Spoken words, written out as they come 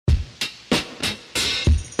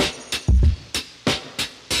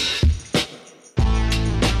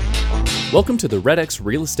Welcome to the REDX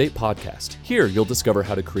Real Estate Podcast. Here, you'll discover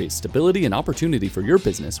how to create stability and opportunity for your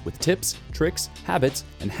business with tips, tricks, habits,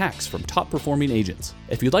 and hacks from top-performing agents.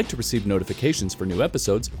 If you'd like to receive notifications for new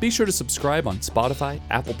episodes, be sure to subscribe on Spotify,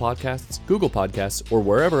 Apple Podcasts, Google Podcasts, or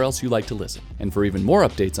wherever else you like to listen. And for even more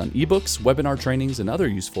updates on ebooks, webinar trainings, and other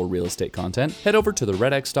useful real estate content, head over to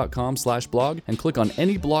theredx.com/blog and click on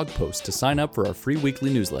any blog post to sign up for our free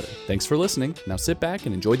weekly newsletter. Thanks for listening. Now sit back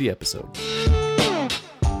and enjoy the episode.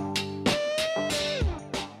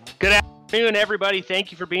 Good afternoon, everybody.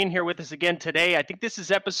 Thank you for being here with us again today. I think this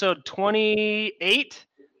is episode 28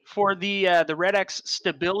 for the REDX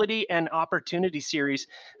Stability and Opportunity Series.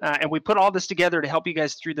 And we put all this together to help you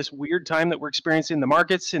guys through this weird time that we're experiencing in the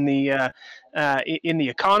markets, in the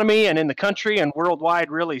economy, and in the country and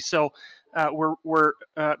worldwide, really. So we're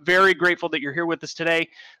very grateful that you're here with us today.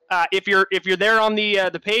 If you're there on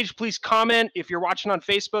the page, please comment. If you're watching on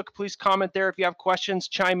Facebook, please comment there. If you have questions,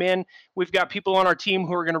 chime in. We've got people on our team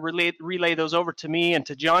who are going to relay those over to me and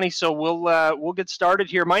to Johnny. So we'll get started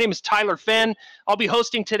here. My name is Tyler Fenn. I'll be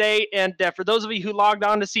hosting today. And for those of you who logged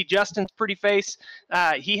on to see Justin's pretty face,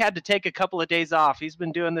 he had to take a couple of days off. He's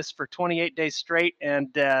been doing this for 28 days straight and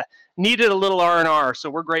needed a little R&R. So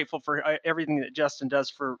we're grateful for everything that Justin does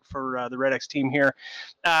for the REDX team here.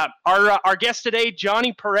 Our guest today,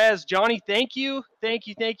 Johnny Perez. Johnny, thank you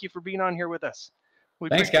for being on here with us.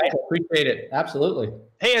 Thanks, guys. I appreciate it. Absolutely.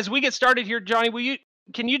 Hey, as we get started here, Johnny,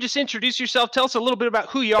 can you just introduce yourself? Tell us a little bit about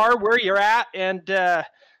who you are, where you're at, and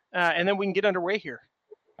then we can get underway here.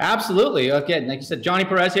 Absolutely. Okay, like you said, Johnny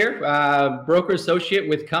Perez here, broker associate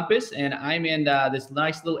with Compass, and I'm in this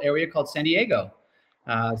nice little area called San Diego,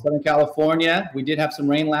 Southern California. We did have some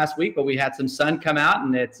rain last week, but we had some sun come out,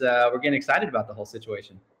 and we're getting excited about the whole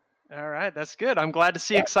situation. All right, that's good. I'm glad to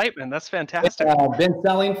see excitement. That's fantastic. Been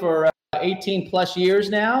selling for 18 plus years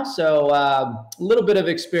now, so a little bit of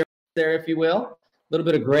experience there, if you will. A little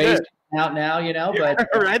bit of gray out now, But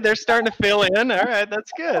all right, they're starting to fill in. All right,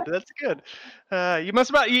 that's good. That's good.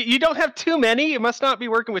 You don't have too many. You must not be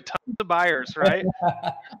working with tons of buyers, right?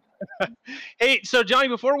 Hey, so Johnny,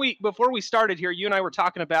 before we started here, you and I were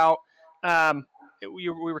talking about we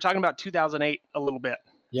were talking about 2008 a little bit.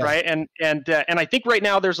 Yes. Right. And I think right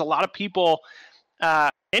now there's a lot of people,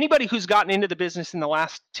 anybody who's gotten into the business in the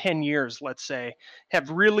last 10 years, let's say, have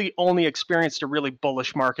really only experienced a really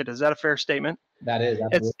bullish market. Is that a fair statement? That is.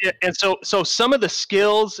 Absolutely. And so some of the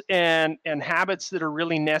skills and habits that are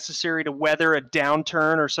really necessary to weather a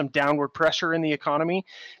downturn or some downward pressure in the economy,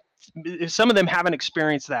 some of them haven't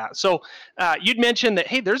experienced that. So you'd mentioned that,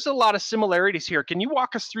 hey, there's a lot of similarities here. Can you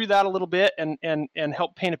walk us through that a little bit and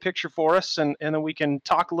help paint a picture for us, and then we can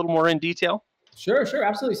talk a little more in detail? Sure,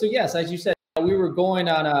 absolutely. So yes, as you said, we were going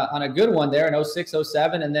on a good one there in 06,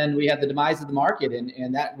 07, and then we had the demise of the market,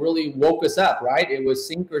 and that really woke us up, right? It was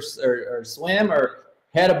sink or swim or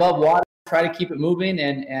head above water, try to keep it moving,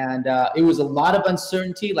 and it was a lot of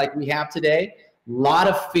uncertainty like we have today. A lot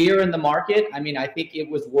of fear in the market. I mean, I think it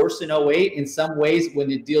was worse in 08 in some ways when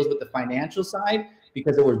it deals with the financial side,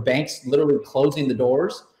 because there were banks literally closing the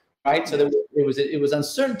doors, right? So it was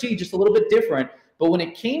uncertainty, just a little bit different. But when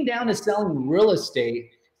it came down to selling real estate,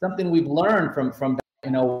 something we've learned from back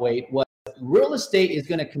in 08 was real estate is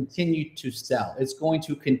going to continue to sell. It's going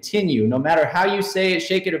to continue. No matter how you say it,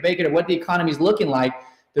 shake it or bake it, or what the economy is looking like,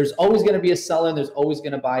 there's always going to be a seller and there's always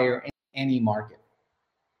going to be a buyer in any market.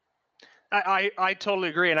 I totally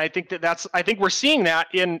agree, and I think I think we're seeing that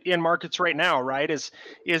in markets right now, right? Is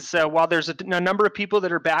while there's a number of people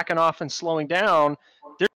that are backing off and slowing down,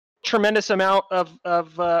 there's a tremendous amount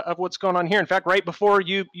of what's going on here. In fact, right before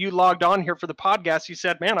you logged on here for the podcast, you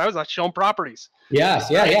said, "Man, I was showing properties." Yes,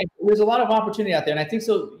 yeah. There's a lot of opportunity out there, and I think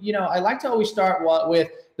so. I like to always start with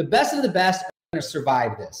the best of the best are going to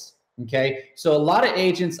survive this. Okay. So a lot of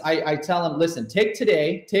agents, I tell them, listen, take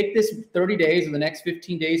this 30 days or the next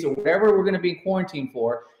 15 days or whatever we're going to be in quarantine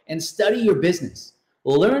for, and study your business.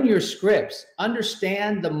 Learn your scripts,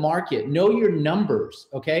 understand the market, know your numbers.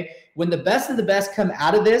 Okay. When the best of the best come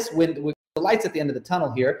out of this, when the lights at the end of the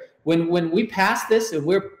tunnel here, when we pass this and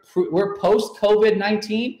we're post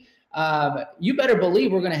COVID-19, you better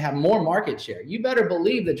believe we're going to have more market share. You better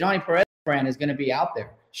believe the Johnny Perez brand is going to be out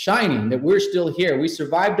there shining, that we're still here. We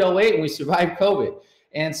survived 08 and we survived COVID.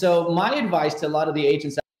 And so my advice to a lot of the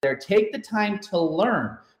agents out there, take the time to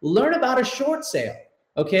learn about a short sale.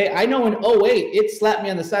 Okay. I know in 08, it slapped me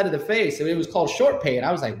on the side of the face. It was called short pay. And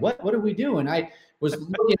I was like, what do we do? And I was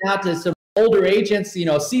looking out to some older agents,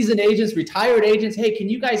 seasoned agents, retired agents. Hey, can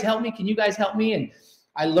you guys help me? Can you guys help me? And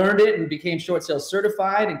I learned it and became short sales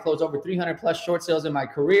certified and closed over 300 plus short sales in my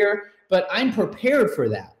career, but I'm prepared for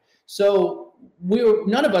that. So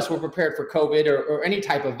none of us were prepared for COVID or any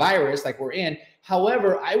type of virus like we're in.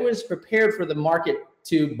 However, I was prepared for the market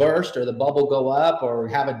to burst or the bubble go up or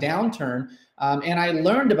have a downturn. And I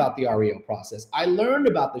learned about the REO process. I learned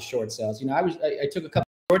about the short sales. I took a couple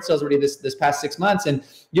of short sales already this past 6 months, and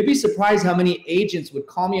you'd be surprised how many agents would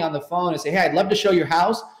call me on the phone and say, hey, I'd love to show your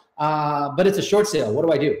house, but it's a short sale. What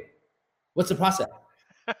do I do? What's the process?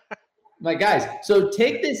 My guys, so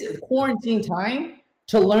take this quarantine time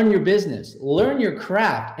to learn your business, learn your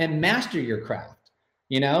craft, and master your craft.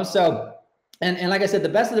 So, and like I said, the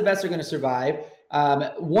best of the best are going to survive.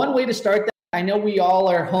 One way to start that, I know we all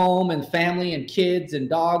are home and family and kids and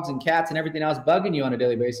dogs and cats and everything else bugging you on a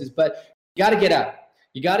daily basis, but you got to get up.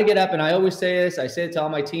 You got to get up. And I always say this, I say it to all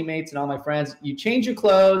my teammates and all my friends, you change your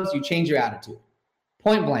clothes, you change your attitude.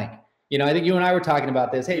 Point blank. I think you and I were talking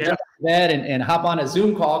about this. Hey, jump out of bed and hop on a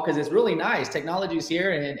Zoom call because it's really nice. Technology's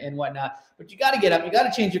here and whatnot. But you got to get up. You got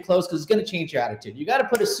to change your clothes because it's going to change your attitude. You got to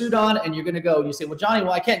put a suit on and you're going to go. You say, well, Johnny,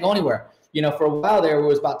 I can't go anywhere. For a while there, it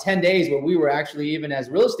was about 10 days where we were actually, even as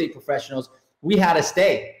real estate professionals, we had to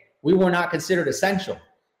stay. We were not considered essential.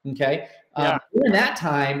 Okay. During that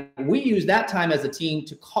time, we used that time as a team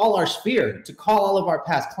to call our sphere, to call all of our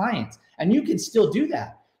past clients. And you can still do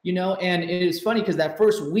that. And it is funny because that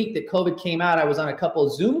first week that COVID came out, I was on a couple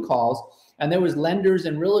of Zoom calls and there was lenders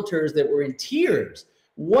and realtors that were in tears.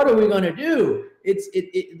 What are we going to do?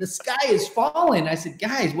 The sky is falling. I said,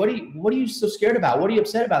 guys, what are you so scared about? What are you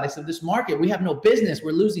upset about? They said, this market, we have no business.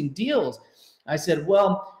 We're losing deals. I said,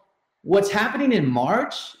 well, what's happening in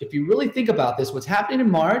March, if you really think about this, what's happening in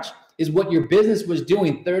March is what your business was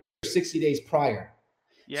doing 30 or 60 days prior.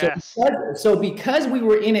 Yes. So because we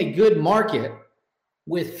were in a good market,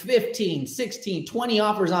 with 15, 16, 20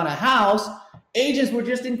 offers on a house, agents were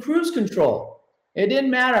just in cruise control. It didn't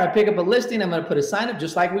matter. I pick up a listing, I'm going to put a sign up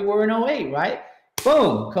just like we were in 08, right?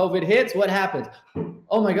 Boom, COVID hits. What happens?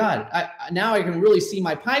 Oh my God. Now I can really see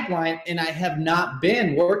my pipeline and I have not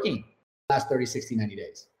been working the last 30, 60, 90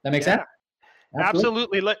 days. That makes sense?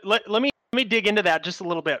 Absolutely. Let me dig into that just a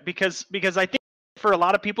little bit because I think for a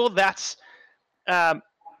lot of people that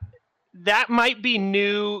might be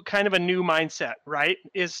new, kind of a new mindset, right?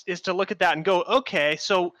 Is to look at that and go, okay,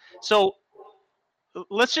 so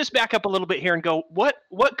let's just back up a little bit here and go,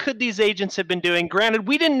 what could these agents have been doing? Granted,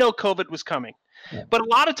 we didn't know COVID was coming, but a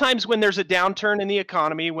lot of times when there's a downturn in the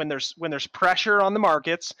economy, when there's pressure on the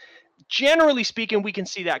markets, generally speaking, we can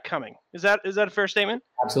see that coming. Is that a fair statement?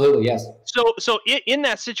 Absolutely, yes. So in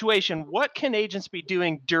that situation, what can agents be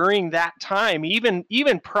doing during that time, even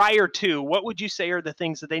prior to? What would you say are the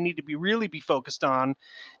things that they need to really be focused on,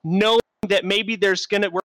 knowing that maybe we're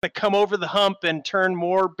going to come over the hump and turn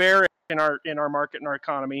more bearish in our market and our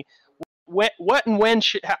economy?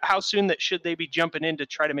 How soon should they be jumping in to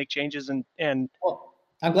try to make changes and? Well,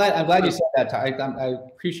 I'm glad you said that. I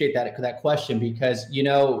appreciate that question because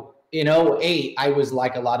in 08, I was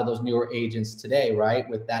like a lot of those newer agents today, right?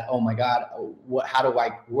 With that, oh my God,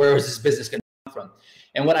 where is this business going to come from?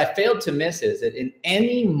 And what I failed to miss is that in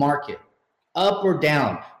any market, up or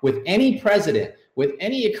down, with any president, with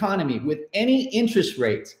any economy, with any interest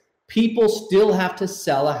rates, people still have to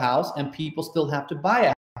sell a house and people still have to buy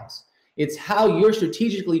a house. It's how you're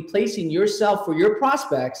strategically placing yourself for your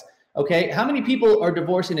prospects. Okay, how many people are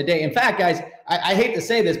divorcing a day? In fact, guys, I hate to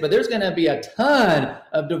say this, but there's going to be a ton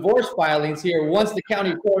of divorce filings here once the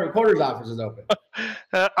county recorder's office is open.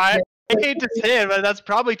 I hate to say it, but that's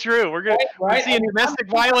probably true. We're seeing domestic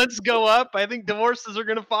violence go up. I think divorces are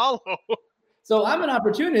going to follow. So I'm an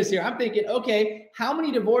opportunist here. I'm thinking, okay, how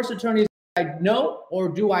many divorce attorneys do I know or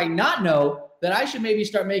do I not know that I should maybe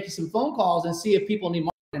start making some phone calls and see if people need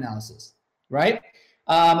market analysis, right?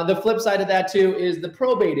 The flip side of that too is the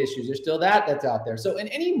probate issues. There's still that's out there. So in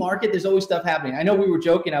any market, there's always stuff happening. I know we were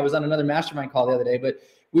joking. I was on another mastermind call the other day, but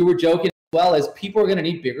we were joking as well as people are going to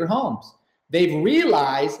need bigger homes. They've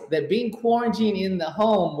realized that being quarantined in the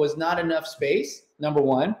home was not enough space, number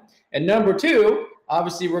one. And number two,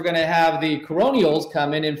 obviously we're going to have the coronials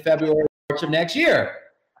come in February, March of next year.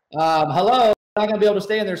 Hello, they're not going to be able to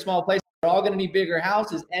stay in their small places. They're all going to need bigger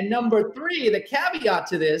houses. And number three, the caveat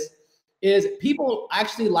to this is people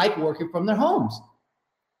actually like working from their homes.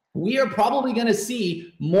 We are probably going to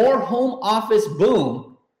see more home office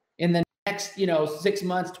boom in the next, 6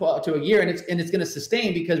 months, 12 to a year, and it's going to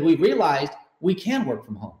sustain because we realized we can work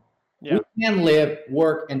from home. Yeah. We can live,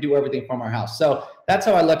 work, and do everything from our house. So that's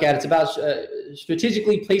how I look at it. It's about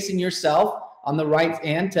strategically placing yourself on the right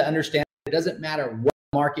end to understand it doesn't matter what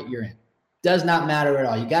market you're in. Does not matter at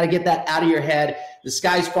all. You got to get that out of your head. The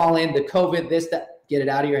sky's falling, the COVID, this, that, get it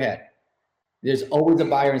out of your head. There's always a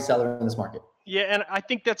buyer and seller in this market. Yeah, and I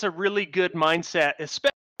think that's a really good mindset,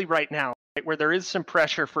 especially right now. right, where there is some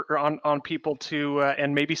pressure on people to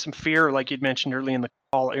and maybe some fear, like you'd mentioned early in the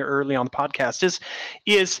call, early on the podcast,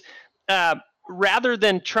 is rather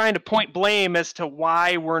than trying to point blame as to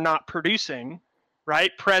why we're not producing,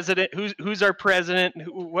 right? President, who's our president?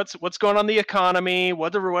 What's going on in the economy?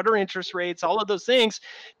 What are interest rates? All of those things.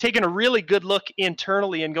 Taking a really good look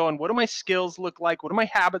internally and going, what do my skills look like? What do my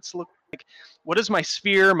habits look like? What does my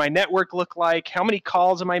sphere, my network look like? How many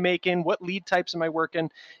calls am I making? What lead types am I working?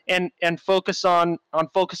 And focus on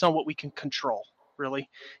what we can control. Really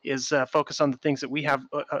is focus on the things that we have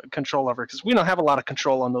control over, because we don't have a lot of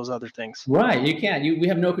control on those other things. Right, you can't. We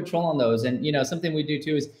have no control on those. And something we do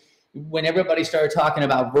too is when everybody started talking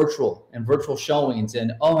about virtual showings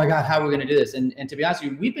and, oh my God, how are we going to do this? And to be honest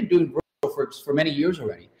with you, we've been doing virtual for many years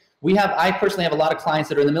already. I personally have a lot of clients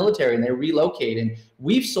that are in the military and they relocate, and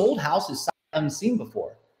we've sold houses I haven't seen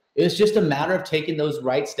before. It's just a matter of taking those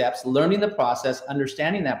right steps, learning the process,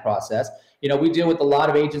 understanding that process. We deal with a lot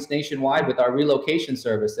of agents nationwide with our relocation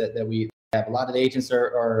service that we have. A lot of the agents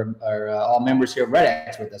are all members here of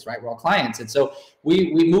REDX with us, right? We're all clients. And so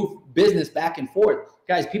we move business back and forth.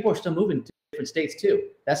 Guys, people are still moving to different states too.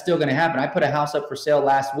 That's still going to happen. I put a house up for sale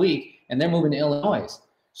last week and they're moving to Illinois.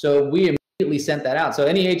 So we immediately sent that out. So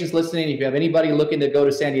any agents listening, if you have anybody looking to go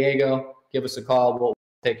to San Diego, give us a call. We'll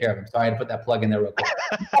take care of them. Sorry to put that plug in there real quick.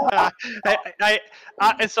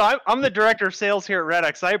 So I'm the director of sales here at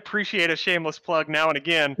REDX. I appreciate a shameless plug now and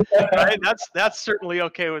again. Right? That's certainly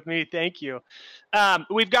okay with me. Thank you.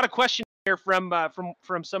 We've got a question here from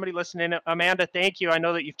somebody listening. Amanda, thank you. I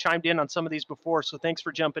know that you've chimed in on some of these before, so thanks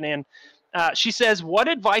for jumping in. She says, what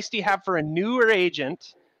advice do you have for a newer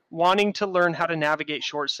agent wanting to learn how to navigate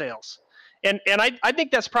short sales? And I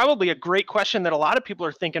think that's probably a great question that a lot of people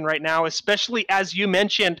are thinking right now, especially as you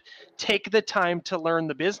mentioned, take the time to learn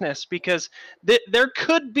the business, because there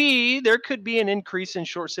could be an increase in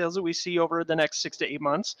short sales that we see over the next 6 to 8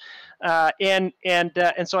 months, and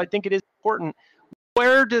so I think it is important.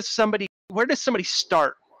 Where does somebody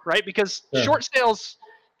start, right? Because short sales,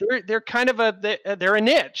 they're kind of they're a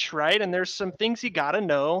niche, right? And there's some things you got to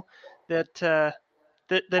know that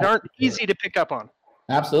aren't easy to pick up on.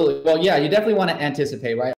 Absolutely. Well, yeah, you definitely want to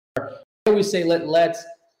anticipate, right? I always say, let's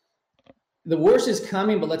the worst is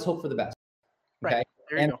coming, but let's hope for the best. Okay. Right.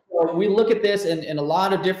 There you go. So we look at this, and a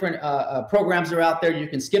lot of different programs are out there. You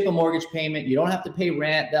can skip a mortgage payment. You don't have to pay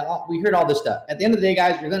rent. We heard all this stuff. At the end of the day,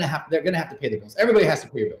 guys, they're going to have to pay the bills. Everybody has to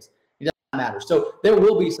pay your bills. It doesn't matter. So there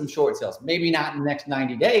will be some short sales. Maybe not in the next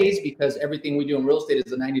 90 days, because everything we do in real estate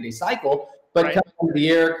is a 90-day cycle. But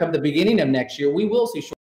come the beginning of next year, we will see short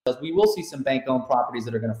sales. We will see some bank-owned properties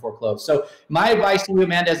that are going to foreclose. So my advice to you,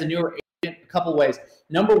 Amanda, as a newer agent, a couple ways.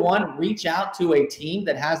 Number one, reach out to a team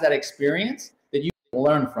that has that experience that you can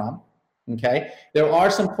learn from. Okay. There are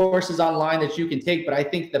some courses online that you can take, but I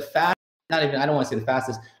think I don't want to say the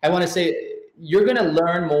fastest. I want to say you're going to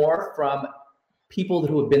learn more from people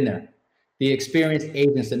who have been there, the experienced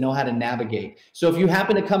agents that know how to navigate. So if you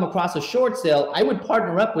happen to come across a short sale, I would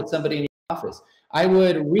partner up with somebody in your office. I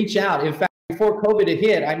would reach out. In fact, before COVID had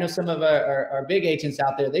hit, I know some of our big agents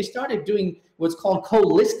out there, they started doing what's called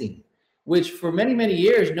co-listing, which for many, many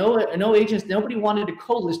years, nobody wanted to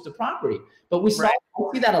co-list the property. But we see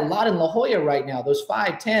that a lot in La Jolla right now. Those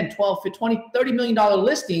 5, 10, 12, 20, $30 million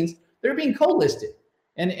listings, they're being co-listed.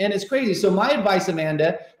 And it's crazy. So my advice,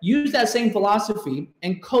 Amanda, use that same philosophy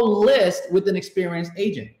and co-list with an experienced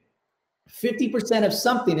agent. 50% of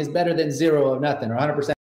something is better than 0 of nothing, or 100%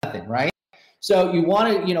 of nothing, right? So you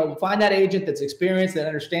want to, find that agent that's experienced, that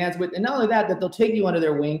understands with, and not only that they'll take you under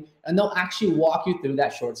their wing and they'll actually walk you through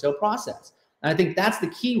that short sale process. And I think that's the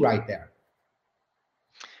key right there.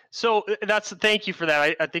 So thank you for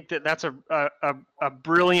that. I think that's a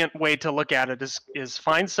brilliant way to look at it is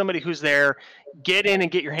find somebody who's there, get in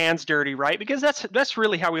and get your hands dirty, right? Because that's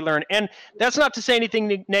really how we learn. And that's not to say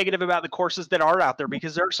anything negative about the courses that are out there,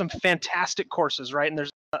 because there are some fantastic courses, right? And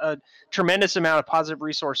there's a tremendous amount of positive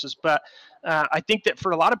resources. But I think that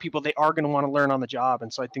for a lot of people, they are going to want to learn on the job,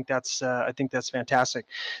 and so I think that's fantastic.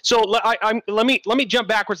 So let me jump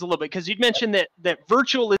backwards a little bit, because you'd mentioned that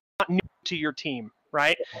virtual is not new to your team.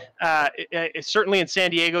 Right. It's certainly in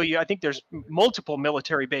San Diego. I think there's multiple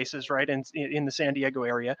military bases, right, in the San Diego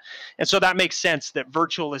area, and so that makes sense that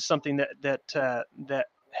virtual is something that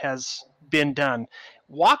has been done.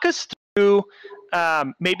 Walk us through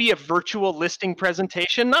maybe a virtual listing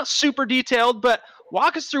presentation, not super detailed, but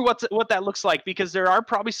walk us through what that looks like, because there are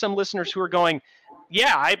probably some listeners who are going,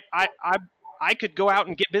 yeah, I could go out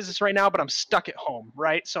and get business right now, but I'm stuck at home,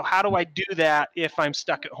 right? So how do I do that if I'm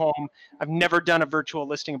stuck at home? I've never done a virtual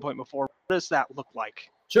listing appointment before. What does that look like?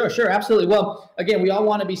 Sure, absolutely. Well, again, we all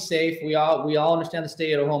want to be safe. We all understand the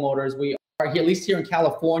stay-at-home orders. We at least here in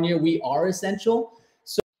California, we are essential.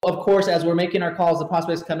 So of course, as we're making our calls, the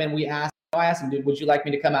prospects come in, I asked them, dude, would you like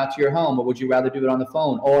me to come out to your home, or would you rather do it on the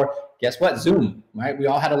phone? Or guess what? Zoom, right? We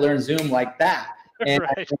all had to learn Zoom like that. And,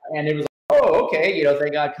 right. and it was like, oh, okay. You know,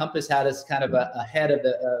 thank God Compass had us kind of ahead of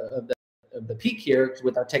the peak here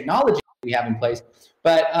with our technology we have in place.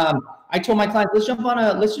 But I told my clients, let's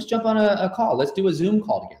just jump on a call. Let's do a Zoom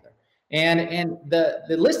call together. And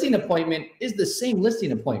the listing appointment is the same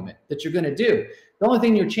listing appointment that you're going to do. The only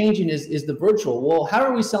thing you're changing is the virtual. Well, how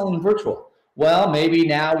are we selling virtual? Well, maybe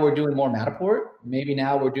now we're doing more Matterport. Maybe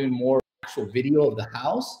now we're doing more actual video of the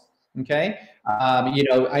house. Okay. You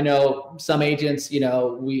know, I know some agents, you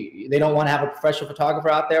know, they don't want to have a professional photographer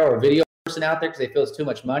out there or a video person out there because they feel it's too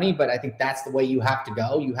much money, but I think that's the way you have to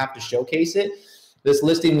go. You have to showcase it. This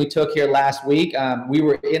listing we took here last week, we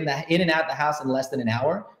were in and out the house in less than an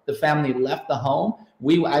hour. The family left the home.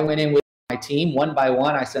 I went in with my team one by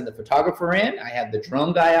one. I sent the photographer in. I had the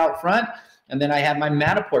drone guy out front. And then I had my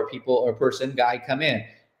Matterport guy come in.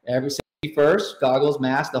 Every safety first, goggles,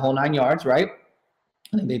 mask, the whole 9 yards, right?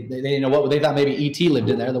 I think they didn't know what they thought. Maybe ET lived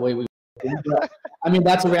in there the way we. I mean,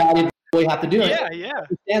 that's a reality. We have to do it. Yeah.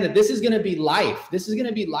 Understand that this is going to be life. This is going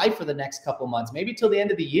to be life for the next couple months, maybe till the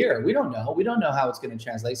end of the year. We don't know. We don't know how it's going to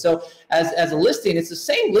translate. So as a listing, it's the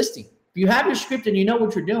same listing. If you have your script and you know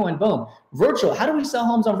what you're doing, boom. Virtual. How do we sell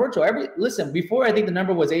homes on virtual? Listen, before I think the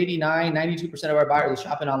number was 89, 92% of our buyers are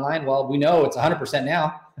shopping online. Well, we know it's 100%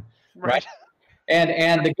 now. Right.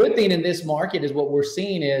 And the good thing in this market is what we're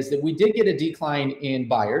seeing is that we did get a decline in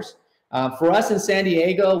buyers. For us in San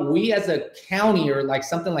Diego, we as a county are like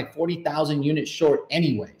something like 40,000 units short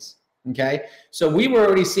anyways. Okay. So we were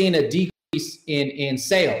already seeing a decrease in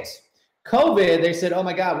sales. COVID, they said, oh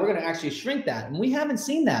my God, we're going to actually shrink that. And we haven't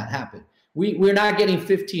seen that happen. We're not getting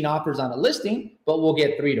 15 offers on a listing, but we'll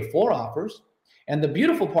get 3 to 4 offers. And the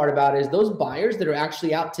beautiful part about it is those buyers that are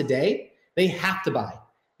actually out today, they have to buy.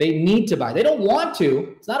 They need to buy. They don't want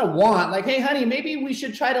to. It's not a want. Like, hey, honey, maybe we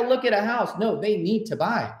should try to look at a house. No, they need to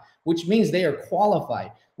buy, which means they are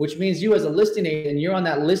qualified, which means you as a listing agent, you're on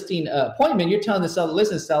that listing appointment, you're telling the seller,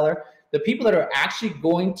 listen, seller, the people that are actually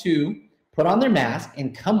going to put on their mask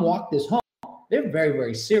and come walk this home, they're very,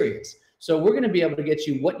 very serious. So we're going to be able to get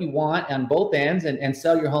you what you want on both ends and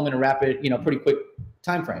sell your home in a rapid, pretty quick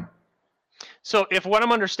time frame. So if what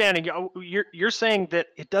I'm understanding, you're saying that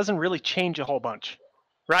it doesn't really change a whole bunch,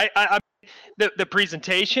 right? The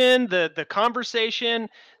presentation, the conversation,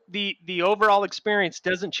 the overall experience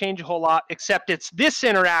doesn't change a whole lot, except it's this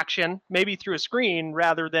interaction, maybe through a screen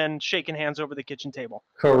rather than shaking hands over the kitchen table.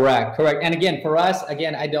 Correct. And again, for us, I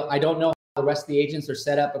don't know how the rest of the agents are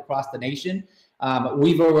set up across the nation.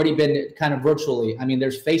 We've already been kind of virtually. I mean,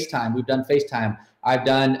 there's FaceTime. We've done FaceTime. I've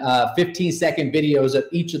done 15-second videos of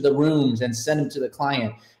each of the rooms and send them to the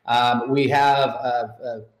client. We have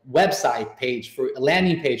a website page, a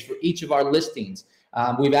landing page for each of our listings.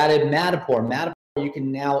 We've added Matterport. You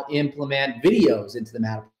can now implement videos into the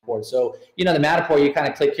Matterport. So, the Matterport, you kind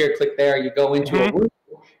of click here, click there, you go into a room.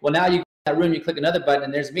 Well, now you go in that room, you click another button,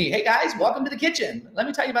 and there's me. Hey, guys, welcome to the kitchen. Let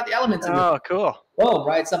me tell you about the elements. Oh, cool. Oh,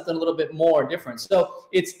 right, something a little bit more different. So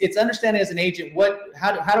it's understanding as an agent,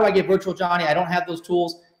 how do I get virtual, Johnny? I don't have those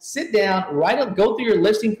tools. Sit down, go through your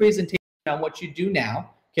listing presentation on what you do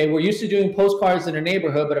now. Okay, we're used to doing postcards in a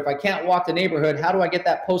neighborhood, but if I can't walk the neighborhood, how do I get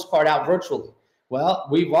that postcard out virtually? Well,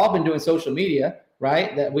 we've all been doing social media,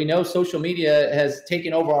 right? That we know social media has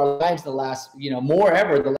taken over our lives the last, more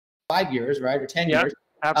ever the last 5 years, right? Or 10 years.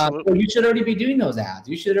 Absolutely. So you should already be doing those ads.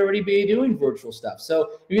 You should already be doing virtual stuff.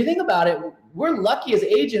 So if you think about it, we're lucky as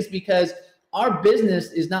agents because our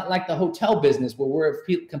business is not like the hotel business where we're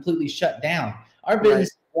completely shut down. Our business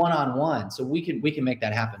is one-on-one. So we can make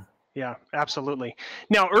that happen. Yeah, absolutely.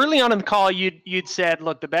 Now, early on in the call, you'd said,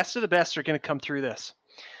 look, the best of the best are going to come through this.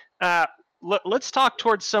 Let's talk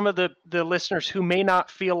towards some of the listeners who may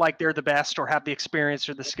not feel like they're the best or have the experience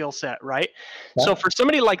or the skill set, right? Yeah. So for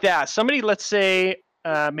somebody like that, let's say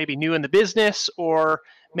maybe new in the business or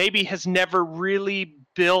maybe has never really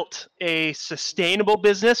built a sustainable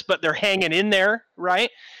business, but they're hanging in there, right?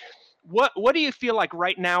 What do you feel like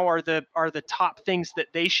right now are the top things that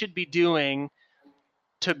they should be doing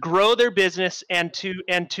to grow their business and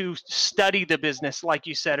to study the business, like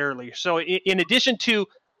you said earlier? So in addition to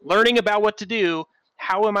learning about what to do,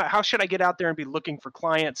 how should I get out there and be looking for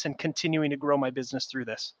clients and continuing to grow my business through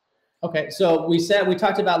this? Okay, so we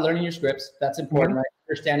talked about learning your scripts. That's important, right?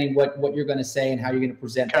 Understanding what you're going to say and how you're going to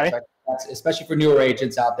present that. Right? That's especially for newer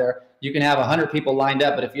agents out there. You can have 100 people lined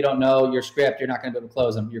up, but if you don't know your script, you're not going to be able to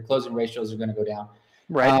close them. Your closing ratios are going to go down.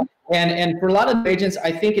 Right. And for a lot of agents,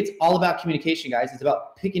 I think it's all about communication, guys. It's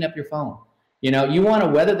about picking up your phone. You know, you want to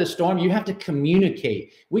weather the storm, you have to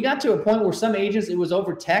communicate. We got to a point where some agents, it was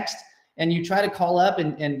over text, and you try to call up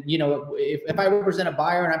and you know, if I represent a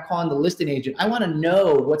buyer and I'm calling the listing agent, I want to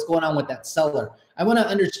know what's going on with that seller. I want to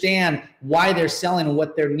understand why they're selling and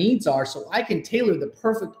what their needs are, so I can tailor the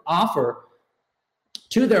perfect offer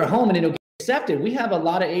to their home and it'll get accepted. We have a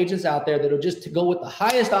lot of agents out there that'll just go with the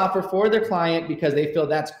highest offer for their client because they feel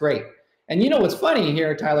that's great. And you know what's funny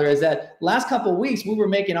here, Tyler, is that last couple of weeks we were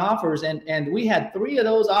making offers and we had 3 of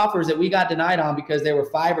those offers that we got denied on because they were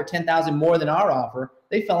 5 or 10,000 more than our offer.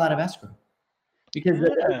 They fell out of escrow because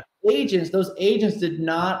those agents did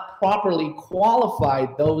not properly qualify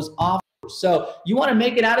those offers. So you want to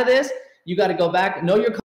make it out of this, you got to go back, know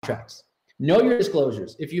your contracts, know your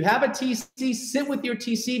disclosures. If you have a TC, sit with your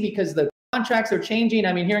TC because the contracts are changing.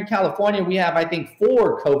 I mean, here in California, we have, I think,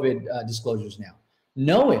 4 COVID disclosures now.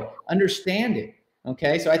 Know it, understand it.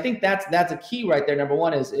 Okay, so I think that's a key right there. Number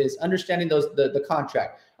one is understanding the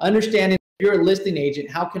contract, understanding if you're a listing agent,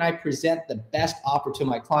 how can I present the best offer to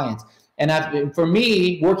my clients? And for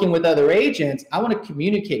me, working with other agents, I want to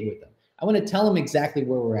communicate with them. I want to tell them exactly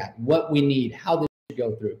where we're at, what we need, how this should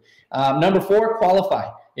go through. Number 4, qualify.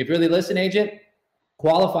 If you're the listing agent,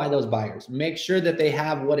 qualify those buyers. Make sure that they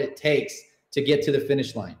have what it takes to get to the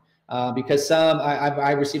finish line. Because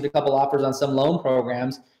I received a couple offers on some loan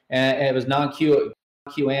programs, and it was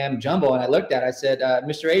non-QM jumbo, and I looked at it, I said,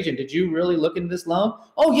 Mr. Agent, did you really look into this loan?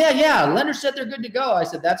 Oh, yeah, lender said they're good to go. I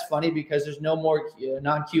said, that's funny because there's no more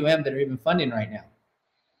non-QM that are even funding right now.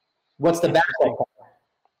 What's the backlog?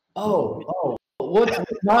 Oh, what's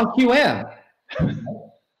non-QM?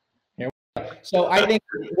 So I think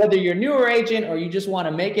whether you're a newer agent or you just want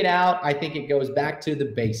to make it out, I think it goes back to the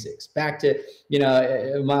basics. Back to, you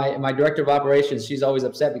know, my director of operations, she's always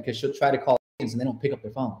upset because she'll try to call agents and they don't pick up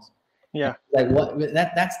their phones. Yeah. Like what?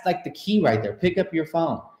 That's like the key right there. Pick up your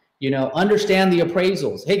phone. You know, understand the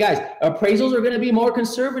appraisals. Hey guys, appraisals are going to be more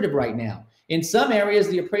conservative right now. In some areas,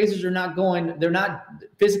 the appraisers are not going, they're not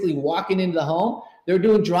physically walking into the home. They're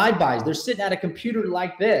doing drive-bys. They're sitting at a computer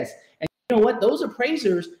like this. And you know what? Those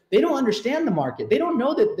appraisers, they don't understand the market. They don't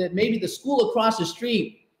know that maybe the school across the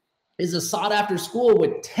street is a sought-after school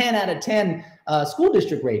with 10 out of 10 school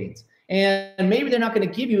district ratings. And maybe they're not going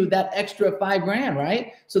to give you that extra $5,000,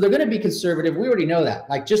 right? So they're going to be conservative. We already know that.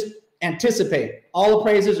 Like, just anticipate. All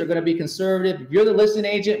appraisers are going to be conservative. If you're the listing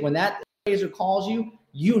agent, when that appraiser calls you,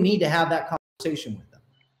 you need to have that conversation with them.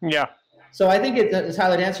 Yeah. So I think,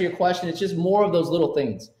 Tyler, to answer your question, it's just more of those little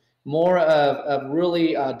things, more of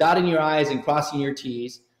really dotting your I's and crossing your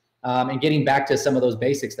T's, and getting back to some of those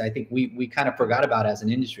basics that I think we kind of forgot about as an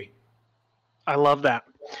industry. I love that.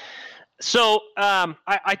 So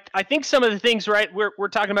I think some of the things, right, we're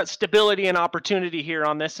talking about stability and opportunity here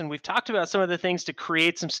on this, and we've talked about some of the things to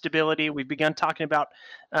create some stability. We've begun talking about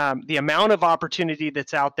the amount of opportunity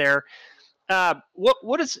that's out there.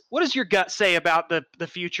 What does your gut say about the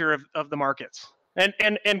future of the markets?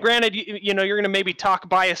 And granted, you know, you're going to maybe talk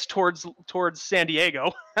bias towards San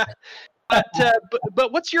Diego,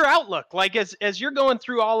 but what's your outlook like as you're going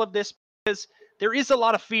through all of this? Because there is a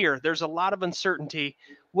lot of fear, there's a lot of uncertainty.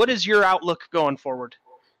 What is your outlook going forward?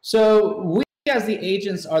 So we as the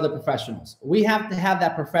agents are the professionals. We have to have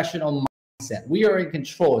that professional mindset. We are in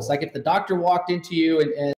control. It's like if the doctor walked into you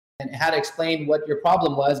and had to explain what your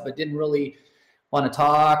problem was, but didn't really want to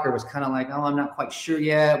talk, or was kind of like, oh, I'm not quite sure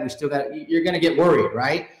yet. We still got, you're going to get worried,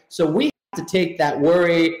 right? So we have to take that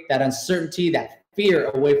worry, that uncertainty, that fear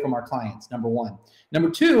away from our clients, number one. Number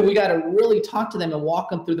two, we got to really talk to them and walk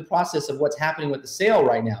them through the process of what's happening with the sale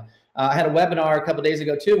right now. I had a webinar a couple of days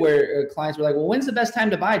ago too, where clients were like, well, when's the best time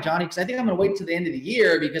to buy, Johnny? Because I think I'm going to wait till the end of the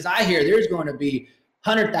year because I hear there's going to be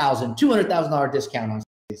 $100,000, $200,000 discount on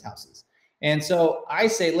these houses. And so I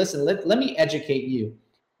say, listen, let me educate you.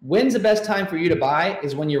 When's the best time for you to buy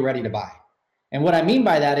is when you're ready to buy. And what I mean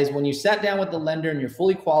by that is when you sat down with the lender and you're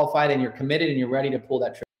fully qualified and you're committed and you're ready to pull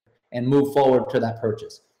that trigger and move forward to that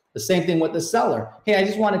purchase. The same thing with the seller. Hey, I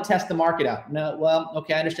just want to test the market out. No, well,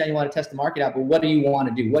 okay, I understand you want to test the market out, but what do you want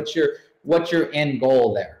to do? What's your end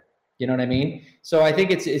goal there? You know what I mean? So I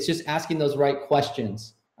think it's just asking those right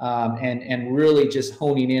questions, and really just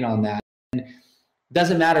honing in on that. And it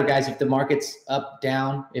doesn't matter, guys, if the market's up,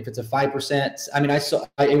 down, if it's a 5%. I mean,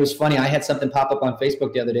 it was funny. I had something pop up on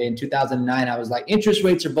Facebook the other day in 2009. I was like, interest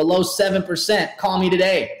rates are below 7%. Call me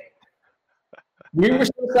today. We were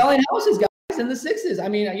still selling houses, guys, in the 6s. I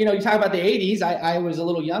mean, you know, you talk about the 80s. I was a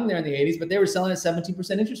little young there in the 80s, but they were selling at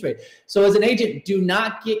 17% interest rate. So as an agent, do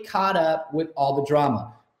not get caught up with all the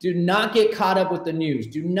drama. Do not get caught up with the news.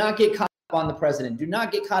 Do not get caught up on the president. Do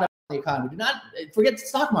not get caught up on the economy. Do not forget the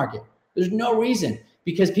stock market. There's no reason.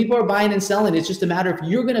 because people are buying and selling. It's just a matter if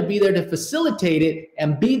you're going to be there to facilitate it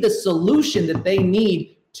and be the solution that they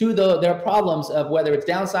need to their problems of whether it's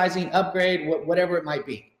downsizing, upgrade, whatever it might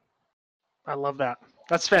be. I love that.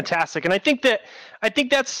 That's fantastic. And I think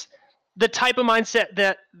that's the type of mindset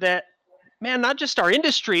that man, not just our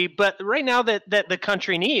industry, but right now that the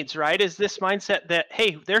country needs, right? Is this mindset that,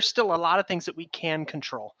 hey, there's still a lot of things that we can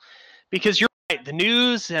control. Because you're right, the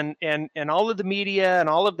news and all of the media and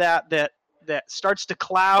all of that starts to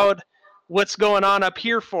cloud what's going on up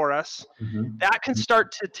here for us, that can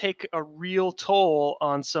start to take a real toll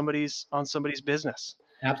on somebody's business.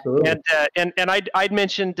 Absolutely. And I'd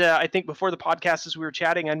mentioned, I think before the podcast, as we were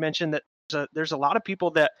chatting, I mentioned that there's a lot of people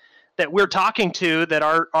that we're talking to, that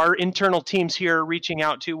our internal teams here are reaching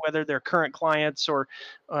out to, whether they're current clients or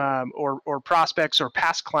prospects or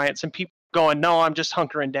past clients, and people going, no, I'm just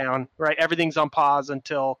hunkering down, right? Everything's on pause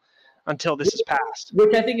until this is passed.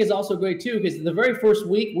 Which I think is also great too, because the very first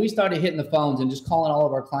week we started hitting the phones and just calling all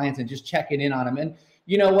of our clients and just checking in on them. And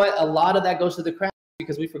you know what? A lot of that goes to the crowd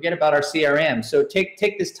because we forget about our CRM. So take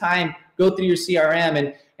this time, go through your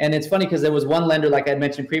CRM. And it's funny because there was one lender, like I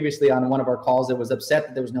mentioned previously on one of our calls, that was upset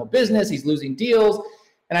that there was no business. He's losing deals.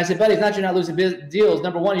 And I said, buddy, it's not you're not losing deals.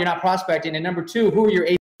 Number one, you're not prospecting. And number two, who are your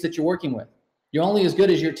agents that you're working with? You're only as good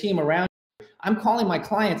as your team around you. I'm calling my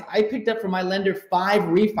clients. I picked up from my lender 5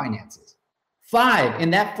 refinances. 5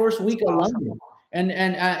 in that first week alone.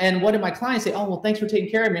 And what did my clients say? Oh, well, thanks for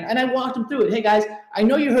taking care of me. And I walked them through it. Hey, guys, I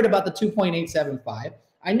know you heard about the 2.875.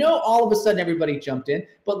 I know all of a sudden everybody jumped in,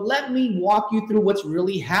 but let me walk you through what's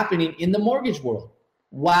really happening in the mortgage world.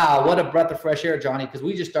 Wow, what a breath of fresh air, Johnny, because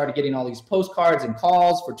we just started getting all these postcards and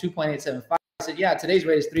calls for 2.875. I said, yeah, today's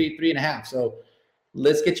rate is 3.5. So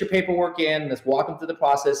let's get your paperwork in. Let's walk them through the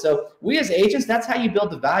process. So we as agents, that's how you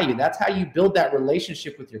build the value. That's how you build that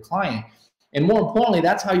relationship with your client. And more importantly,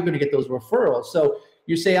 that's how you're going to get those referrals. So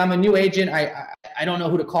you say, I'm a new agent. I don't know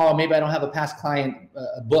who to call. Maybe I don't have a past client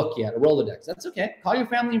book yet, a Rolodex. That's okay. Call your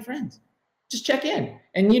family and friends. Just check in.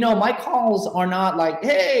 And, you know, my calls are not like,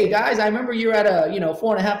 hey, guys, I remember you're at a,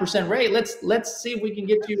 4.5% rate. Let's see if we can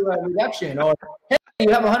get you a reduction. Or, hey, you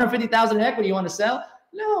have 150,000 in equity you want to sell?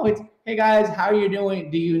 No, it's, hey, guys, how are you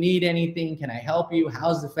doing? Do you need anything? Can I help you?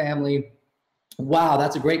 How's the family? Wow,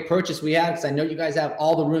 that's a great purchase we had because I know you guys have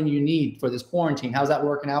all the room you need for this quarantine. How's that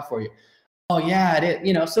working out for you? Oh, yeah, it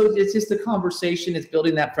is. So it's just a conversation. It's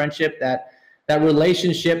building that friendship, that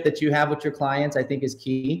relationship that you have with your clients, I think is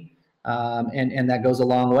key. And that goes a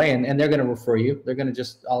long way. And they're going to refer you. They're going to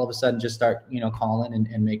just all of a sudden just start, calling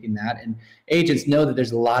and making that. And agents know that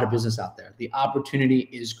there's a lot of business out there. The opportunity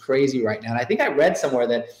is crazy right now. And I think I read somewhere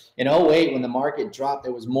that in 2008, when the market dropped,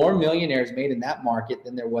 there was more millionaires made in that market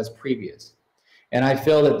than there was previous. And I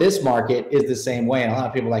feel that this market is the same way. And a lot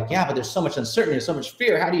of people are like, yeah, but there's so much uncertainty, there's so much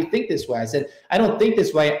fear. How do you think this way? I said, I don't think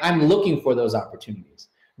this way. I'm looking for those opportunities.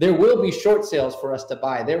 There will be short sales for us to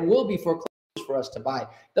buy. There will be foreclosures for us to buy.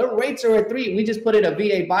 The rates are at 3. We just put in a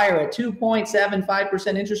VA buyer at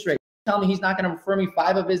 2.75% interest rate. Tell me he's not going to refer me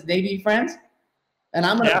 5 of his Navy friends? And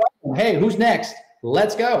I'm going to tell him, hey, who's next?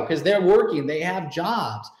 Let's go, because they're working. They have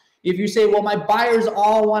jobs. If you say, well, my buyers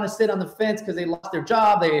all want to sit on the fence because they lost their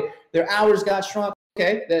job, their hours got shrunk,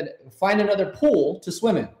 okay, then find another pool to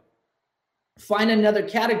swim in. Find another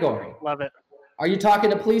category. Love it. Are you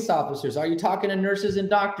talking to police officers? Are you talking to nurses and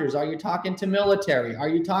doctors? Are you talking to military? Are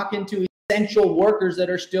you talking to essential workers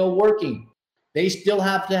that are still working? They still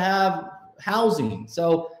have to have housing.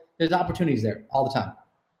 So there's opportunities there all the time.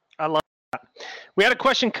 I love that. We had a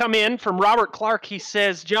question come in from Robert Clark. He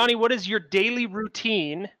says, Johnny, what is your daily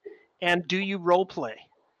routine? And do you role play?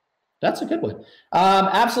 That's a good one.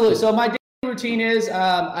 Absolutely. So my daily routine is, and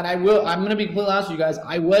I'm going to be completely honest with you guys.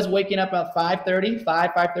 I was waking up at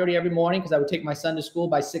 5:30 every morning because I would take my son to school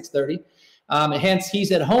by 6:30. Hence,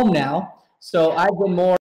 he's at home now. So I've been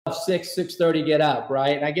more of 6:30 get up,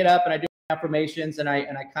 right? And I get up and I do affirmations and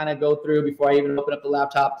I kind of go through before I even open up the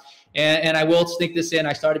laptop. And I will sneak this in.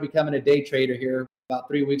 I started becoming a day trader here about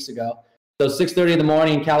 3 weeks ago. So 6:30 in the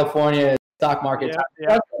morning in California, stock market.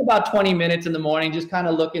 Yeah. About 20 minutes in the morning, just kind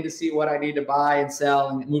of looking to see what I need to buy and sell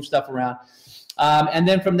and move stuff around. And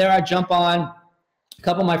then from there, I jump on. A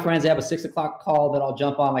couple of my friends, they have a 6 o'clock call that I'll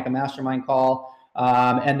jump on, like a mastermind call.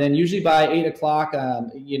 And then usually by 8 o'clock,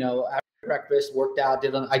 after breakfast, worked out.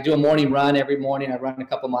 I do a morning run every morning. I run a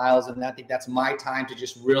couple miles, and I think that's my time to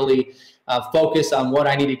just really focus on what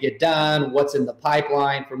I need to get done, what's in the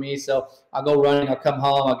pipeline for me. So I'll go running. I'll come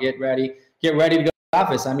home. I'll get ready to go.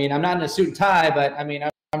 Office. I mean, I'm not in a suit and tie, but I mean,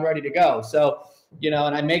 I'm ready to go. So,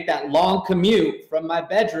 and I make that long commute from my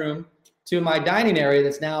bedroom to my dining area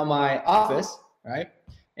that's now my office, right?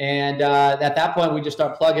 And at that point, we just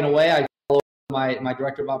start plugging away. I follow my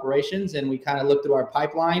director of operations, and we kind of look through our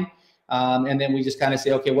pipeline. And then we just kind of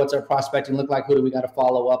say, okay, what's our prospecting look like? Who do we got to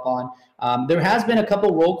follow up on? There has been a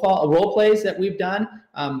couple role plays that we've done.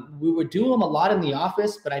 We would do them a lot in the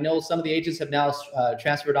office, but I know some of the agents have now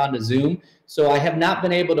transferred on to Zoom. So I have not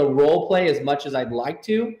been able to role play as much as I'd like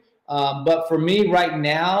to. But for me right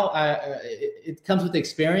now, it comes with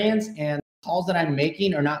experience, and calls that I'm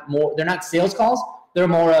making are they're not sales calls. They're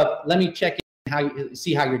more of, let me check in,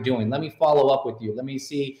 see how you're doing. Let me follow up with you. Let me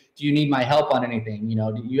see, do you need my help on anything?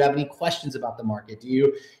 Do you have any questions about the market?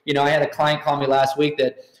 I had a client call me last week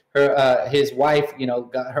that his wife,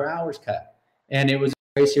 got her hours cut, and it was a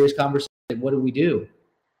very serious conversation. What do we do?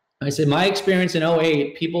 I said, my experience in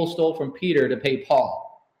 2008, people stole from Peter to pay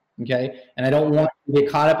Paul. Okay. And I don't want to get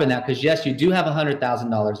caught up in that, because yes, you do have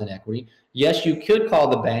 $100,000 in equity. Yes, you could call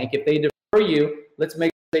the bank. If they defer you, let's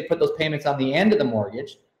make sure they put those payments on the end of the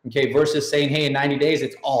mortgage. Okay. Versus saying, hey, in 90 days,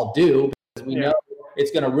 it's all due, because we know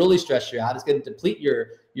it's going to really stress you out. It's going to deplete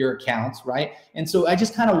your accounts. Right. And so I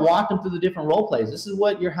just kind of walked them through the different role plays. This is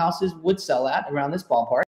what your houses would sell at around this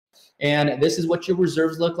ballpark. And this is what your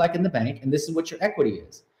reserves look like in the bank. And this is what your equity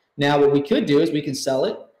is. Now, what we could do is we can sell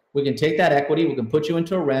it. We can take that equity, we can put you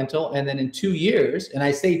into a rental, and then in 2 years, and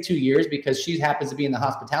I say 2 years because she happens to be in the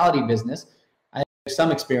hospitality business. I have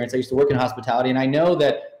some experience. I used to work in hospitality, and I know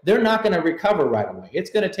that they're not going to recover right away. It's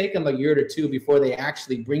going to take them a year to two before they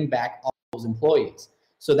actually bring back all those employees.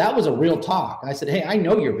 So that was a real talk. I said, hey, I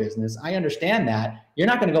know your business. I understand that. You're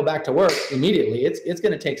not going to go back to work immediately. It's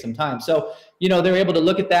going to take some time. So, they're able to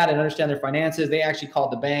look at that and understand their finances. They actually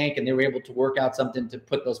called the bank, and they were able to work out something to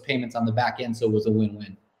put those payments on the back end, so it was a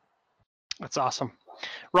win-win. That's awesome.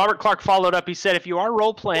 Robert Clark followed up. He said, if you are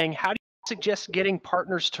role playing, how do you suggest getting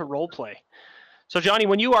partners to role play? So Johnny,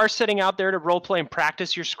 when you are sitting out there to role play and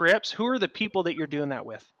practice your scripts, who are the people that you're doing that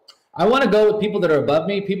with? I want to go with people that are above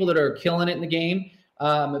me, people that are killing it in the game,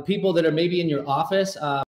 people that are maybe in your office.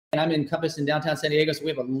 And I'm in Compass in downtown San Diego, so we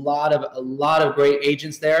have a lot of great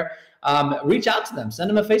agents there. Reach out to them, send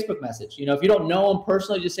them a Facebook message. If you don't know them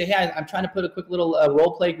personally, just say, hey, I'm trying to put a quick little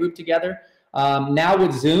role play group together. Now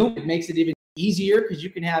with Zoom, it makes it even easier, because you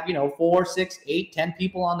can have 4, 6, 8, 10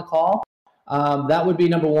 people on the call. That would be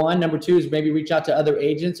number one. Number two is maybe reach out to other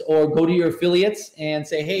agents, or go to your affiliates and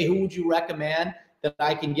say, hey, who would you recommend that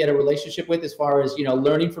I can get a relationship with, as far as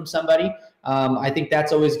learning from somebody. I think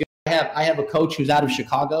that's always good. I have a coach who's out of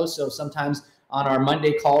Chicago, so sometimes on our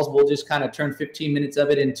Monday calls, we'll just kind of turn 15 minutes of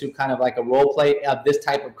it into kind of like a role play of this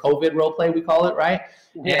type of COVID role play, we call it, right?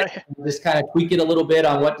 Yeah. And just kind of tweak it a little bit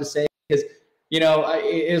on what to say, because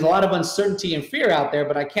there's a lot of uncertainty and fear out there,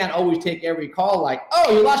 but I can't always take every call like,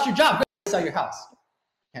 oh, you lost your job, go sell your house.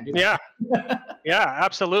 Can't do that. Yeah, yeah,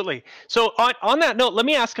 absolutely. So on that note, let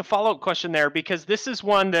me ask a follow-up question there, because this is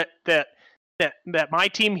one that my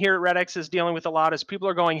team here at REDX is dealing with a lot. Is people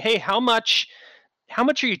are going, hey, how much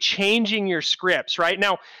are you changing your scripts? Right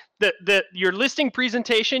now, your listing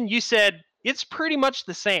presentation, you said it's pretty much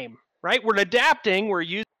the same, right? We're adapting, we're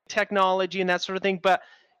using technology and that sort of thing, but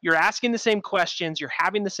you're asking the same questions, you're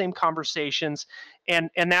having the same conversations, and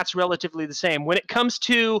that's relatively the same. When it comes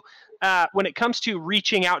to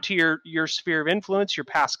reaching out to your sphere of influence, your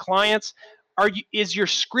past clients, is your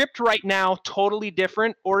script right now totally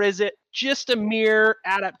different, or is it just a mere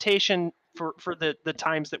adaptation for the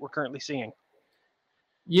times that we're currently seeing?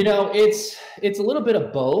 It's a little bit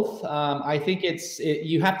of both. I think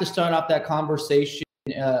you have to start off that conversation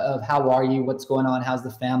of how are you, what's going on, how's the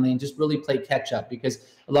family, and just really play catch up, because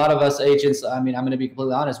a lot of us agents, I'm going to be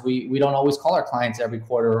completely honest, we don't always call our clients every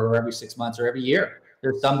quarter or every 6 months or every year.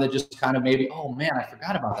 There's some that just kind of maybe, oh man, I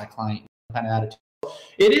forgot about that client kind of attitude.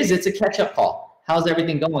 It's a catch up call. How's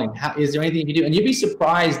everything going? Is there anything you can do? And you'd be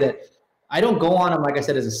surprised that I don't go on them, like I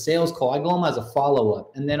said, as a sales call. I go on them as a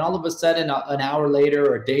follow-up. And then all of a sudden, an hour later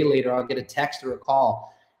or a day later, I'll get a text or a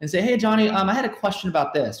call and say, hey, Johnny, I had a question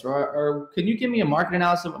about this, or can you give me a market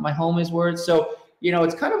analysis of what my home is worth? So,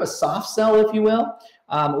 it's kind of a soft sell, if you will.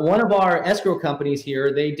 One of our escrow companies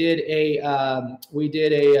here, we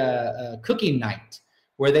did a cooking night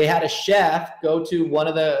where they had a chef go to one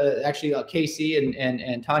of the, Casey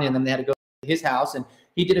and Tanya, and then they had to go to his house, and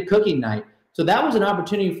he did a cooking night. So that was an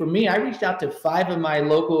opportunity for me. I reached out to 5 of my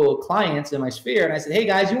local clients in my sphere, and I said, hey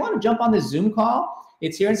guys, you want to jump on this Zoom call?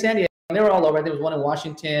 It's here in San Diego. They were all over. There was one in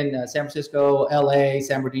Washington, San Francisco, LA,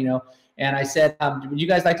 San Bernardino. And I said, would you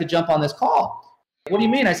guys like to jump on this call? What do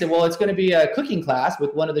you mean? I said, well, it's going to be a cooking class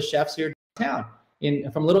with one of the chefs here downtown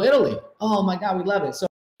from Little Italy. Oh my God, we love it. So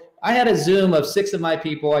I had a Zoom of 6 of my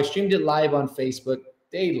people. I streamed it live on Facebook.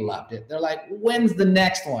 They loved it. They're like, when's the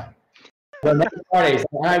next one? The next Fridays,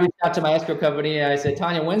 I reached out to my escrow company and I said,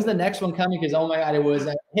 Tanya, when's the next one coming? Because, oh my God, it was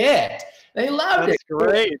a hit. They loved That's it.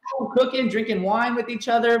 great. Cooking, drinking wine with each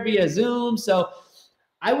other via Zoom. So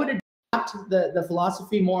I would adopt the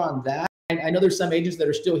philosophy more on that. I know there's some agents that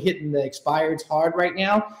are still hitting the expireds hard right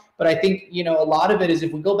now, but I think, a lot of it is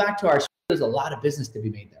if we go back to there's a lot of business to be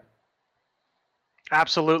made there.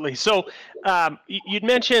 Absolutely. So you'd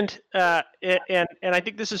mentioned, and I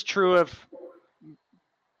think this is true of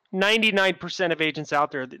 99% of agents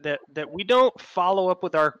out there, that we don't follow up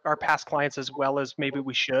with our past clients as well as maybe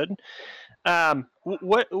we should.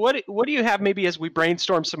 What do you have maybe as we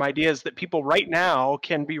brainstorm some ideas that people right now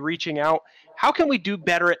can be reaching out? How can we do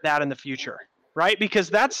better at that in the future? Right?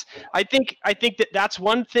 Because I think that's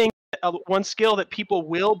one thing, one skill that people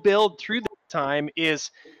will build through the time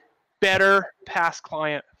is better past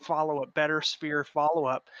client follow-up, better sphere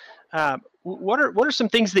follow-up. What are some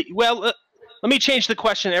things that, let me change the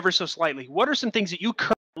question ever so slightly. What are some things that you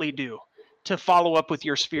currently do to follow up with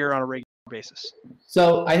your sphere on a regular basis?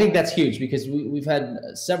 So I think that's huge because we've had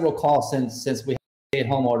several calls since we had a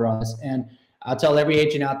stay-at-home order on this. And I'll tell every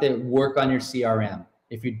agent out there, work on your CRM.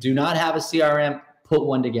 If you do not have a CRM, put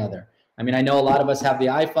one together. I mean, I know a lot of us have the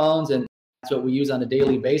iPhones and that's what we use on a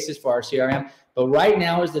daily basis for our CRM. But right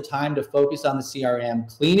now is the time to focus on the CRM,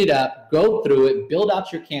 clean it up, go through it, build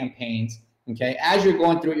out your campaigns. Okay, as you're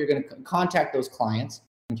going through it, you're going to contact those clients.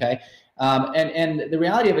 Okay, and the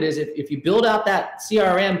reality of it is, if you build out that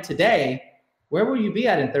CRM today, where will you be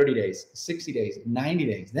at in 30 days, 60 days, 90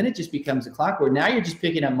 days? Then it just becomes a clockwork. Now you're just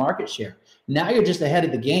picking up market share. Now you're just ahead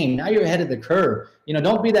of the game. Now you're ahead of the curve.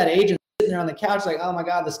 Don't be that agent sitting there on the couch like, oh my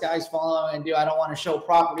God, the sky's falling, and I don't want to show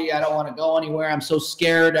property. I don't want to go anywhere. I'm so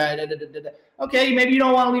scared. Okay, maybe you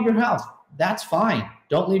don't want to leave your house. That's fine.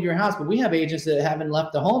 Don't leave your house. But we have agents that haven't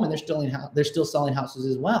left the home and they're still selling houses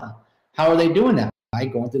as well. How are they doing that? By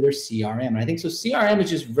going through their CRM. And I think so. CRM is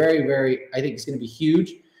just very, very, I think it's going to be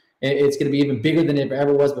huge. It's going to be even bigger than it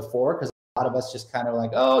ever was before because a lot of us just kind of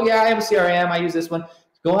like, oh yeah, I have a CRM. I use this one.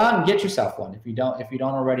 Go out and get yourself one. If you don't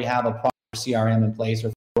already have a proper CRM in place or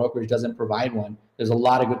if the brokerage doesn't provide one, there's a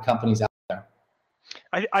lot of good companies out there.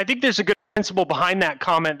 I think there's a good principle behind that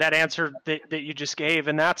comment, that answer that you just gave,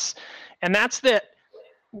 and that's that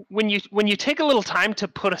when you take a little time to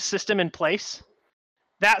put a system in place,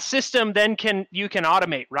 that system then you can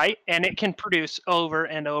automate, right? And it can produce over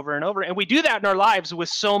and over and over. And we do that in our lives with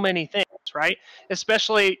so many things, right?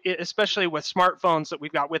 Especially with smartphones that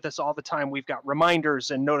we've got with us all the time. We've got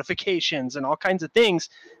reminders and notifications and all kinds of things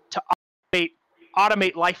to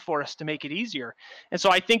automate life for us to make it easier. And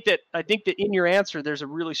so I think that in your answer, there's a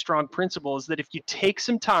really strong principle is that if you take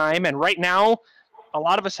some time, and right now, a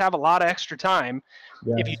lot of us have a lot of extra time.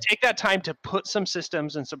 Yes. If you take that time to put some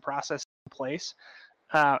systems and some processes in place,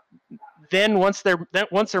 then once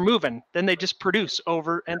they're moving, then they just produce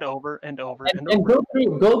over and over and over and over.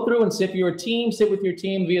 Go through and sit with your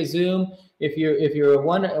team via Zoom. If you're a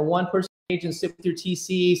one person agent, sit with your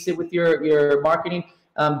TC, sit with your marketing.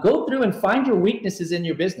 Go through and find your weaknesses in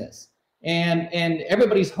your business. And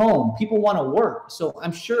everybody's home. People want to work. So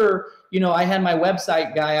I'm sure, I had my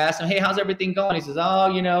website guy ask him, hey, how's everything going? He says,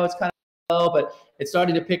 oh, it's kind of slow, but it's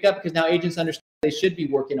starting to pick up because now agents understand they should be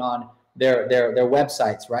working on their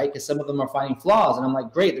websites, right? Because some of them are finding flaws. And I'm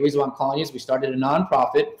like, great. The reason why I'm calling you is we started a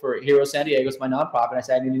nonprofit for Hero San Diego. It's my nonprofit. I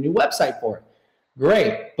said, I need a new website for it.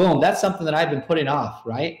 Great. Boom. That's something that I've been putting off,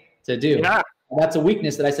 right, to do. Yeah. That's a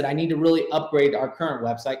weakness that I said I need to really upgrade our current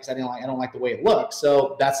website because I don't like the way it looks.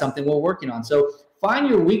 So that's something we're working on. So find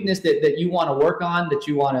your weakness that you want to work on,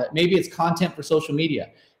 maybe it's content for social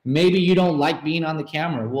media. Maybe you don't like being on the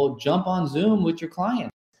camera. Well, jump on Zoom with your client.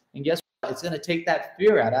 And guess what? It's going to take that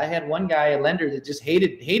fear out. I had one guy, a lender, that just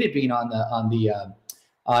hated being on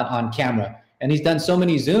camera. And he's done so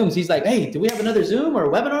many Zooms. He's like, hey, do we have another Zoom or a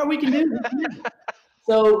webinar we can do?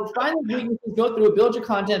 So find the weaknesses, go through it, build your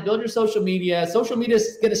content, build your social media. Social media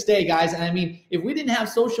is going to stay, guys. And I mean, if we didn't have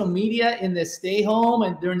social media in this stay home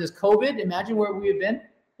and during this COVID, imagine where we would have been. It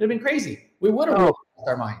would have been crazy. We would have lost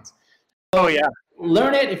our minds. So, yeah.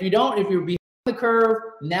 Learn it. If you're behind the curve,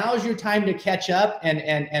 now's your time to catch up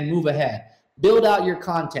and move ahead. Build out your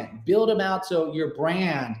content. Build them out so your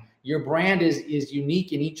brand is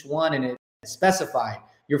unique in each one and it's specified.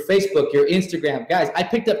 Your Facebook, your Instagram. Guys, I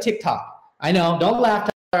picked up TikTok. I know. Don't laugh.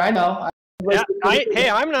 I know. Yeah, hey,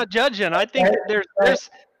 I'm not judging. I think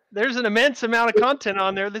there's an immense amount of content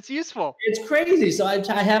on there that's useful. It's crazy. So I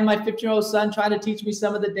have my 15-year-old son trying to teach me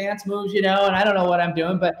some of the dance moves, and I don't know what I'm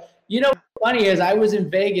doing. But what's funny is I was in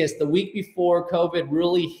Vegas the week before COVID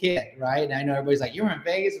really hit, right? And I know everybody's like, you were in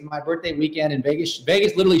Vegas. It was my birthday weekend in Vegas.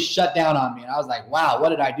 Vegas literally shut down on me. And I was like, wow, what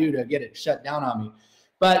did I do to get it shut down on me?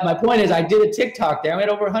 But my point is, I did a TikTok there. We had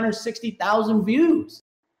over 160,000 views.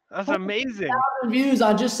 That's amazing. 160,000 views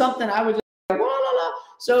on just something I was just like, la, la, la.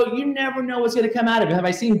 So you never know what's going to come out of it. Have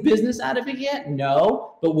I seen business out of it yet?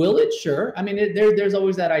 No. But will it? Sure. I mean, there's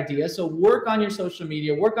always that idea. So work on your social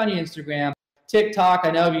media, work on your Instagram, TikTok.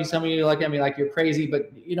 I know some of you look at me like you're crazy,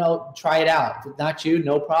 but try it out. If it's not you,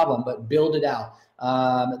 no problem, but build it out.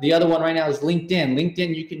 The other one right now is LinkedIn.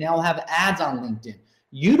 LinkedIn, you can now have ads on LinkedIn.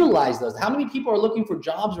 Utilize those. How many people are looking for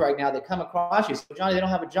jobs right now that come across you? So, Johnny, they don't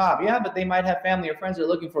have a job. Yeah, but they might have family or friends that are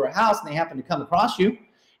looking for a house and they happen to come across you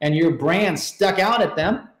and your brand stuck out at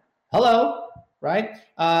them. Hello, right?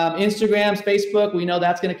 Instagrams, Facebook, we know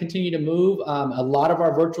that's going to continue to move. A lot of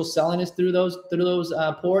our virtual selling is through those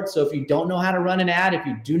ports. So if you don't know how to run an ad, if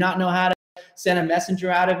you do not know how to send a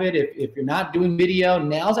messenger out of it, if you're not doing video,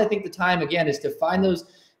 now's I think the time again is to find those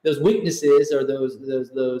weaknesses or those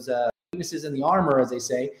weaknesses in the armor, as they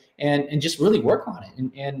say, and just really work on it.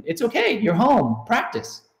 And it's okay. You're home.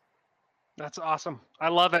 Practice. That's awesome. I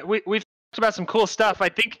love it. We've talked about some cool stuff. I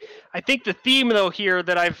think the theme though here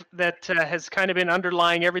that has kind of been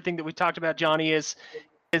underlying everything that we talked about, Johnny, is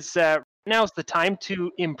now's the time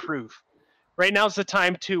to improve. Right now's the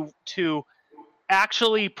time to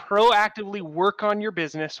actually proactively work on your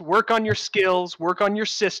business, work on your skills, work on your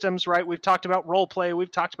systems, right? We've talked about role play,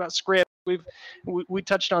 we've talked about script, we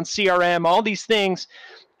touched on CRM, all these things.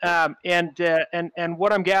 And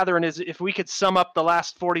what I'm gathering is if we could sum up the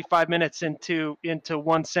last 45 minutes into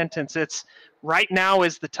one sentence, it's right now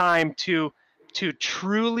is the time to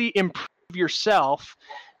truly improve yourself,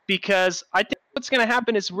 because I think what's going to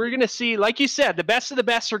happen is we're going to see, like you said, the best of the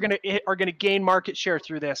best are going to gain market share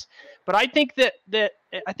through this. But I think that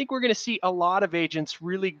we're going to see a lot of agents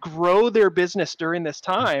really grow their business during this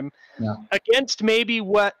time, against maybe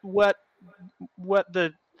what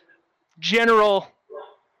the general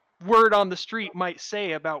word on the street might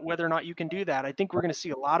say about whether or not you can do that. I think we're going to see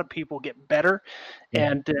a lot of people get better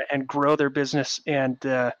and grow their business and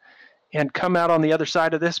come out on the other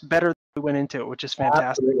side of this better than we went into it, which is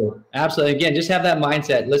fantastic. Absolutely. Again, just have that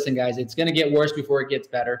mindset. Listen, guys, it's going to get worse before it gets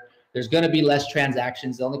better. There's going to be less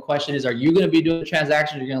transactions. The only question is, are you going to be doing the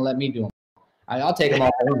transactions or are you going to let me do them? I'll take them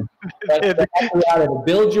all. But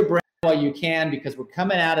build your brand while you can, because we're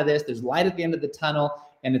coming out of this. There's light at the end of the tunnel,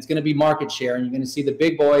 and it's going to be market share. And you're going to see the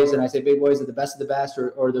big boys, and I say big boys are the best of the best,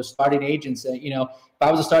 or the starting agents. If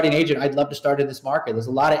I was a starting agent, I'd love to start in this market. There's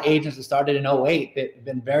a lot of agents that started in 2008 that have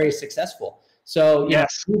been very successful. So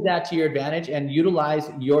use that to your advantage and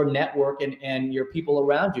utilize your network and your people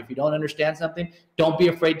around you. If you don't understand something, don't be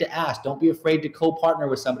afraid to ask. Don't be afraid to co-partner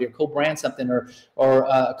with somebody or co-brand something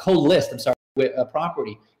or co-list, with a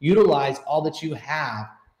property. Utilize all that you have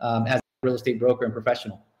as a real estate broker and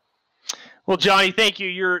professional. Well, Johnny, thank you.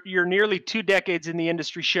 You're nearly 2 decades in the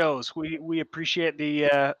industry shows. We appreciate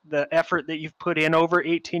the effort that you've put in over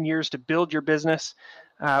 18 years to build your business.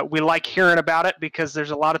 We like hearing about it because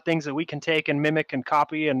there's a lot of things that we can take and mimic and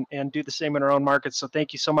copy and do the same in our own markets. So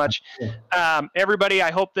thank you so much. Everybody,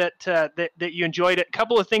 I hope that you enjoyed it. A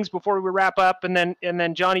couple of things before we wrap up, and then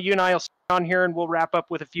Johnny, you and I will sit on here and we'll wrap up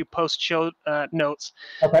with a few post-show notes.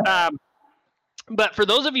 Okay. But for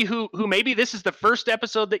those of you who maybe this is the first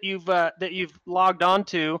episode that you've logged on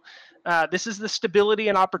to, this is the Stability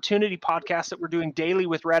and Opportunity podcast that we're doing daily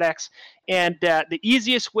with REDX. And the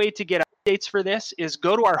easiest way to get updates for this is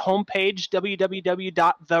go to our homepage,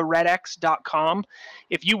 www.theredx.com.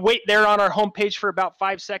 If you wait there on our homepage for about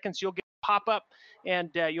 5 seconds, you'll get a pop-up,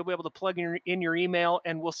 and you'll be able to plug in your email,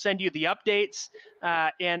 and we'll send you the updates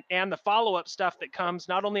and the follow-up stuff that comes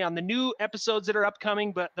not only on the new episodes that are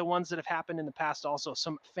upcoming, but the ones that have happened in the past also.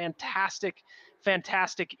 Some fantastic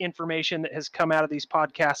information that has come out of these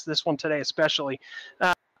podcasts, this one today especially.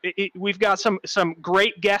 We've got some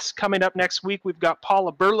great guests coming up next week. We've got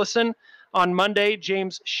Paula Burleson on Monday,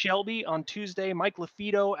 James Shelby on Tuesday, Mike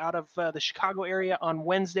LaFido out of the Chicago area on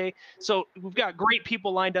Wednesday. So we've got great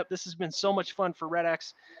people lined up. This has been so much fun for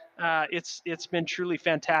REDX. It's been truly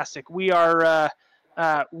fantastic. We are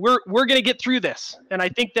we're going to get through this, and I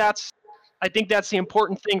think that's the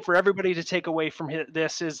important thing for everybody to take away from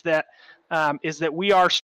this is that we are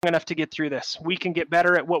strong enough to get through this. We can get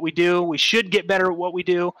better at what we do. We should get better at what we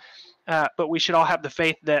do. But we should all have the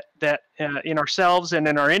faith that in ourselves and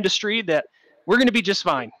in our industry that we're going to be just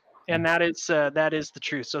fine, and that is the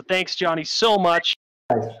truth. So thanks, Johnny, so much.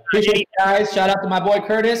 Appreciate it, guys. Shout out to my boy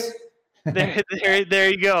Curtis. there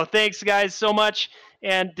you go. Thanks, guys, so much,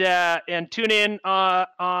 and tune in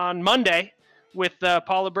on Monday with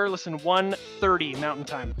Paula Burleson, 1:30 Mountain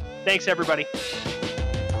Time. Thanks, everybody.